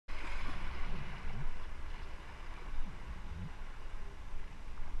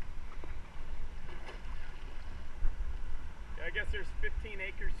I guess there's 15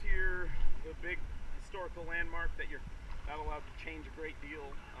 acres here, the big historical landmark that you're not allowed to change a great deal,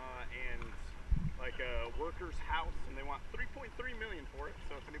 and like a worker's house, and they want $3.3 million for it.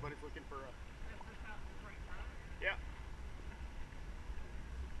 So if anybody's looking for a, yeah,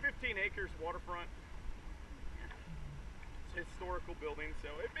 15 acres, waterfront, it's historical building, so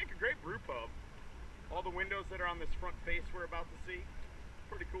it'd make a great brew pub. All the windows that are on this front face we're about to see,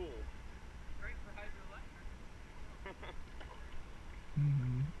 pretty cool. Great for hydroelectric.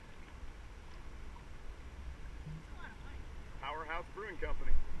 Mm-hmm. Powerhouse Brewing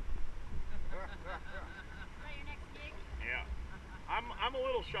Company. Is that your next gig? Yeah. I'm a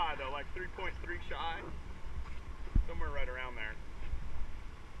little shy though, like 3.3 shy. Somewhere right around there.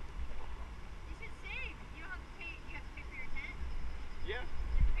 You should save. You don't have to pay. You have to pay for your tent. Yeah. You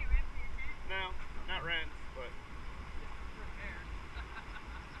have to pay rent for your tent. No, not rents, but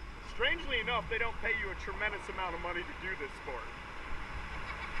strangely enough, they don't pay you a tremendous amount of money to do this sport.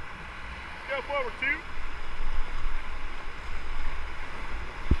 Go forward, two. There's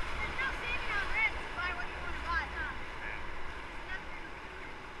no saving on rent to buy what you want to buy, huh?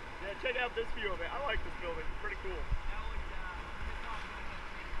 Yeah, check out this view of it. I like this building. It's pretty cool.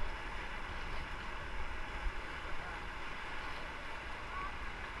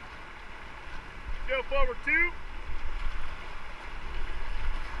 Go forward, two.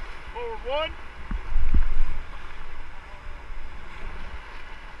 Forward, one.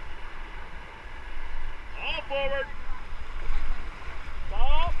 All forward.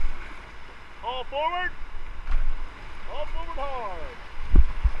 Stop. All forward. All forward hard.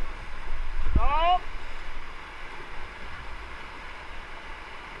 Stop.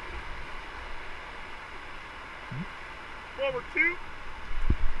 Forward, two.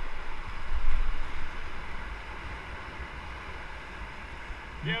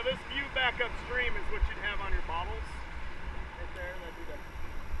 Yeah, this view back upstream is what you'd have on your bottles. Right there, that'd be the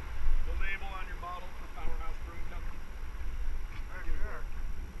label on your bottle for Powerhouse Brewing Company.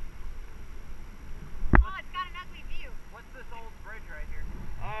 Oh, it's got an ugly view. What's this old bridge right here?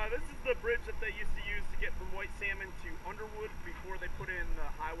 This is the bridge that they used to use to get from White Salmon to Underwood before they put in the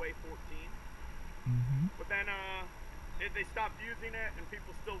Highway 14. Mm-hmm. But then they stopped using it, and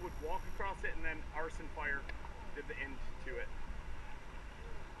people still would walk across it, and then arson fire did the end to it.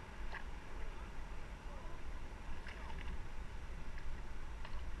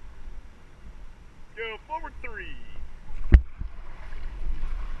 Go forward, three.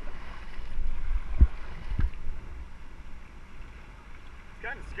 It's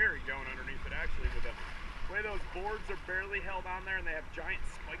kind of scary going underneath it, actually, with the way those boards are barely held on there and they have giant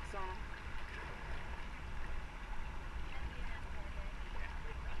spikes on them.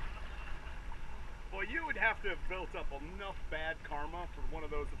 Well, you would have to have built up enough bad karma for one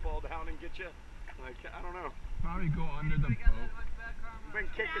of those to fall down and get you. Like, I don't know. Probably go under the Anybody got boat. that much bad karma? Been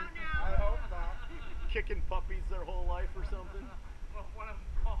kicking, Now. I hope not. kicking puppies their whole life or something. Well, one of them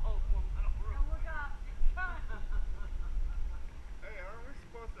falls, one little roof. Don't look up. It's coming. Hey, aren't we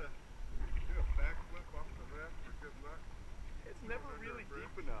supposed to do a backflip off the raft for good luck? It's never really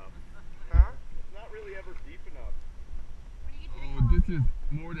deep enough. Huh? It's not really ever deep enough. When you get to the Oh, this is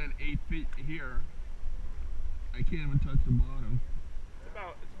more than 8 feet here. I can't even touch the bottom. It's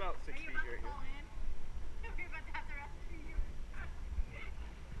about 6 Are feet you about right to here. fall in? You're about to have to rescue you.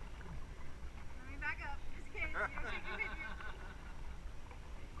 Let me back up. Just kidding. You don't take your picture.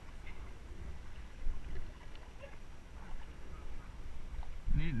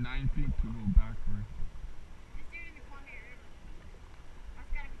 I need 9 feet to go backward. Just do it in the Columbia River.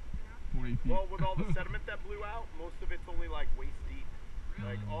 That's gotta be deep enough. 40 feet. Well, with all the sediment that blew out, most of it's only like waist deep.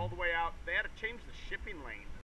 Like all the way out. They had to change the shipping lane